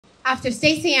after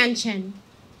Staceyann.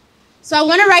 So I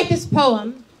want to write this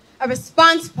poem, a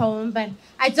response poem, but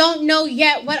I don't know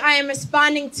yet what I am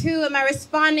responding to. Am I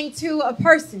responding to a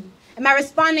person? Am I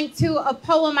responding to a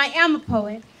poem? I am a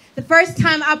poet. The first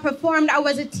time I performed, I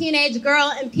was a teenage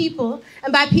girl, and people,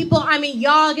 and by people I mean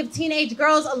y'all, give teenage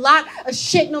girls a lot of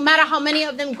shit, no matter how many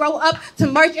of them grow up to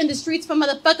march in the streets for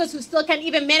motherfuckers who still can't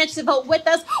even manage to vote with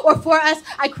us or for us.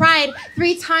 I cried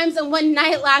 3 times in one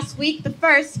night last week. The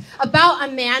first, about a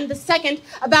man. The second,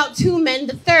 about 2 men.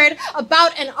 The third,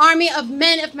 about an army of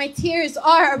men. If my tears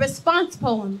are a response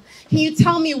poem, can you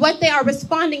tell me what they are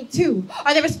responding to?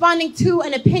 Are they responding to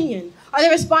an opinion? Are they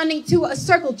responding to a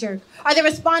circle jerk? Are they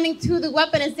responding to the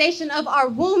weaponization of our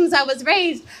wombs? I was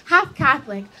raised half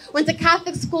Catholic. Went to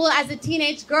Catholic school as a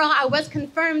teenage girl. I was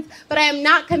confirmed, but I am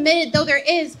not committed, though there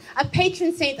is a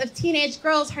patron saint of teenage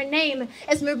girls. Her name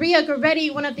is Maria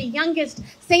Goretti, one of the youngest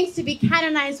saints to be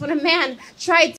canonized when a man tried